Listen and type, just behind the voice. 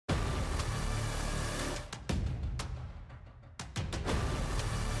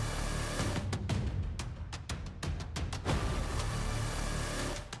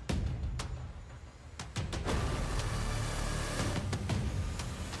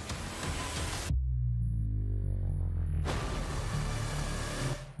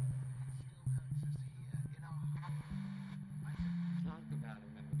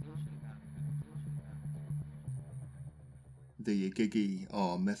The Igigi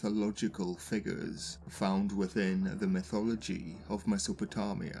are mythological figures found within the mythology of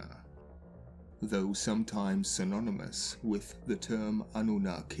Mesopotamia, though sometimes synonymous with the term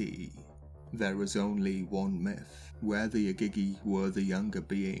Anunnaki. There is only one myth where the Igigi were the younger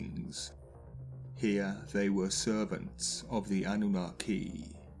beings. Here they were servants of the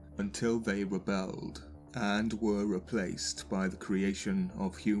Anunnaki until they rebelled and were replaced by the creation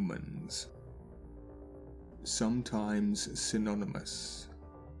of humans. Sometimes synonymous,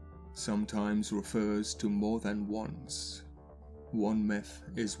 sometimes refers to more than once. One myth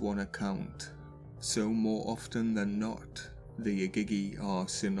is one account, so more often than not, the Igigi are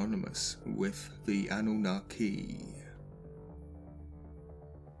synonymous with the Anunnaki.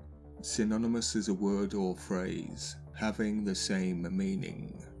 Synonymous is a word or phrase having the same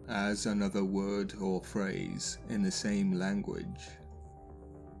meaning as another word or phrase in the same language.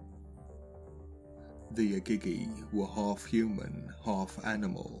 The Igigi were half human, half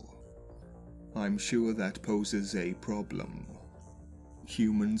animal. I'm sure that poses a problem.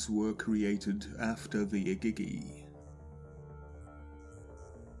 Humans were created after the Igigi.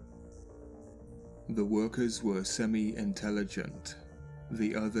 The workers were semi-intelligent,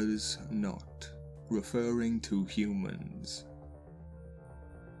 the others not, referring to humans.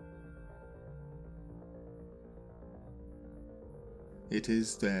 It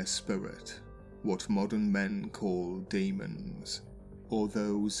is their spirit, what modern men call demons, or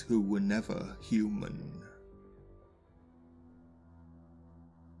those who were never human.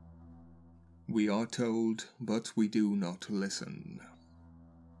 We are told, but we do not listen.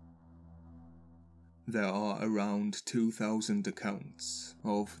 There are around 2,000 accounts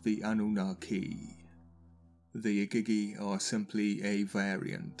of the Anunnaki. The Igigi are simply a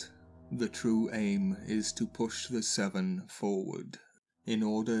variant. The true aim is to push the seven forward, in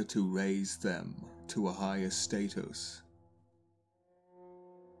order to raise them to a higher status.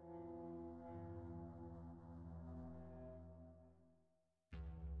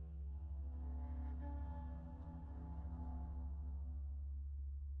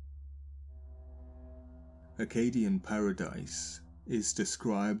 Akkadian paradise is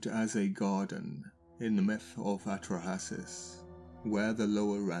described as a garden in the myth of Atrahasis, where the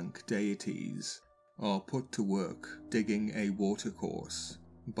lower rank deities are put to work digging a watercourse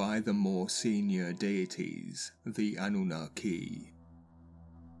by the more senior deities, the Anunnaki.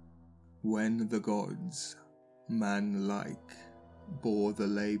 When the gods, man-like, bore the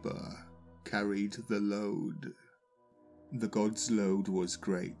labor, carried the load, the gods' load was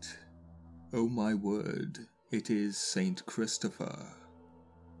great. Oh my word, it is Saint Christopher.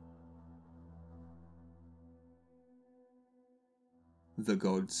 The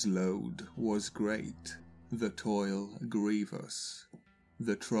gods' load was great, the toil grievous,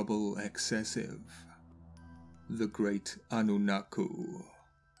 the trouble excessive. The great Anunnaku,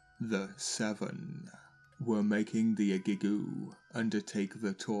 the seven, were making the Igigi undertake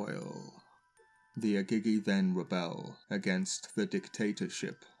the toil. The Igigi then rebel against the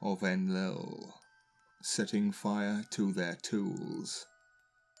dictatorship of Enlil, setting fire to their tools,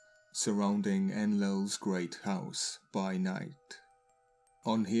 surrounding Enlil's great house by night.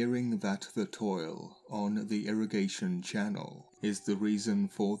 On hearing that the toil on the irrigation channel is the reason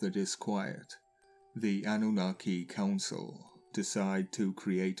for the disquiet, the Anunnaki Council decide to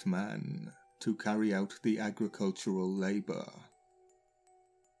create man to carry out the agricultural labor.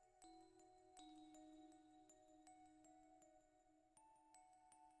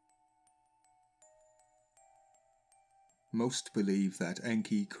 Most believe that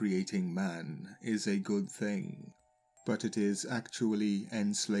Enki creating man is a good thing, but it is actually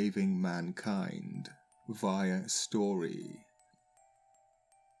enslaving mankind via story.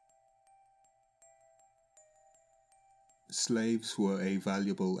 Slaves were a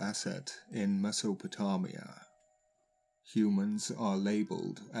valuable asset in Mesopotamia. Humans are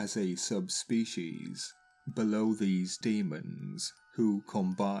labeled as a subspecies below these demons, who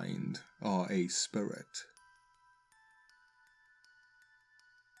combined are a spirit.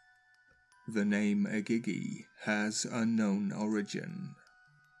 The name Igigi has unknown origin.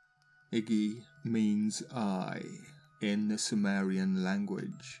 Igi means eye in the Sumerian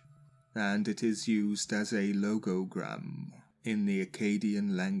language, and it is used as a logogram in the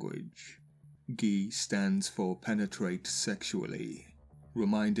Akkadian language. Gi stands for penetrate sexually,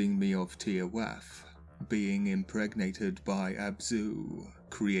 reminding me of Tiawath being impregnated by Abzu,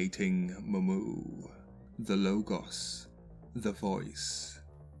 creating Mumu, the Logos, the voice.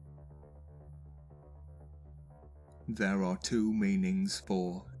 There are two meanings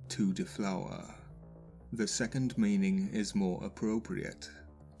for to deflower. The second meaning is more appropriate,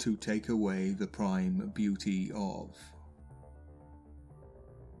 to take away the prime beauty of.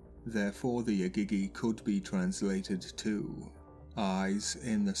 Therefore the Igigi could be translated to eyes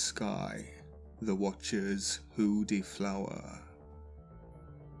in the sky, the watchers who deflower.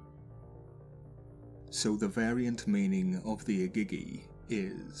 So the variant meaning of the Igigi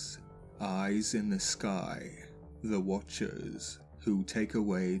is eyes in the sky, the watchers who take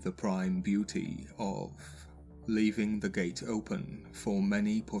away the prime beauty of, leaving the gate open for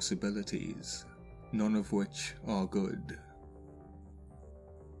many possibilities, none of which are good.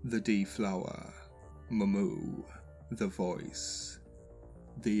 The deflower, Mamu, the voice.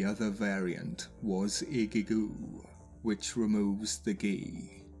 The other variant was Igigu, which removes the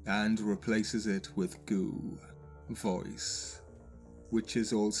gi and replaces it with gu, voice, which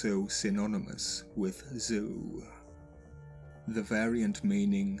is also synonymous with zu. The variant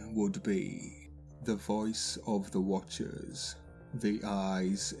meaning would be the voice of the watchers, the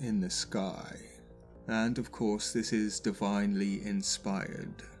eyes in the sky, and of course this is divinely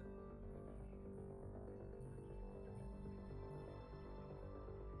inspired.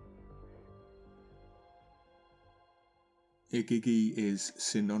 Igigi is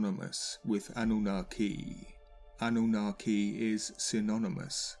synonymous with Anunnaki. Anunnaki is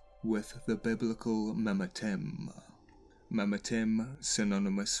synonymous with the biblical Memetim. Memetim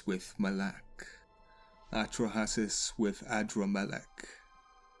synonymous with Malak. Atrahasis with Adramelech.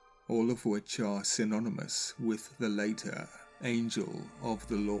 All of which are synonymous with the later Angel of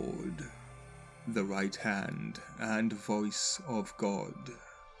the Lord, the right hand and voice of God.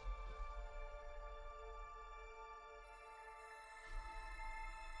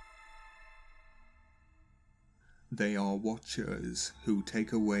 They are watchers who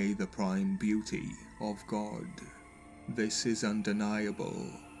take away the prime beauty of God. This is undeniable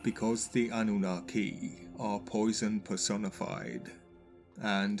because the Anunnaki are poison personified,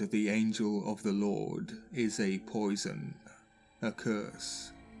 and the Angel of the Lord is a poison, a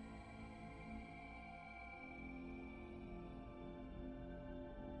curse.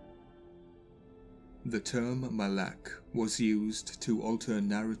 The term Malak was used to alter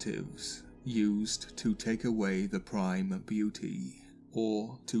narratives, used to take away the prime beauty,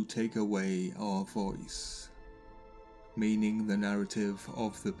 or to take away our voice, meaning the narrative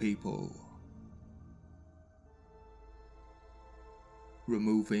of the people,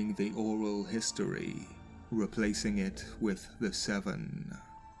 removing the oral history, replacing it with the seven.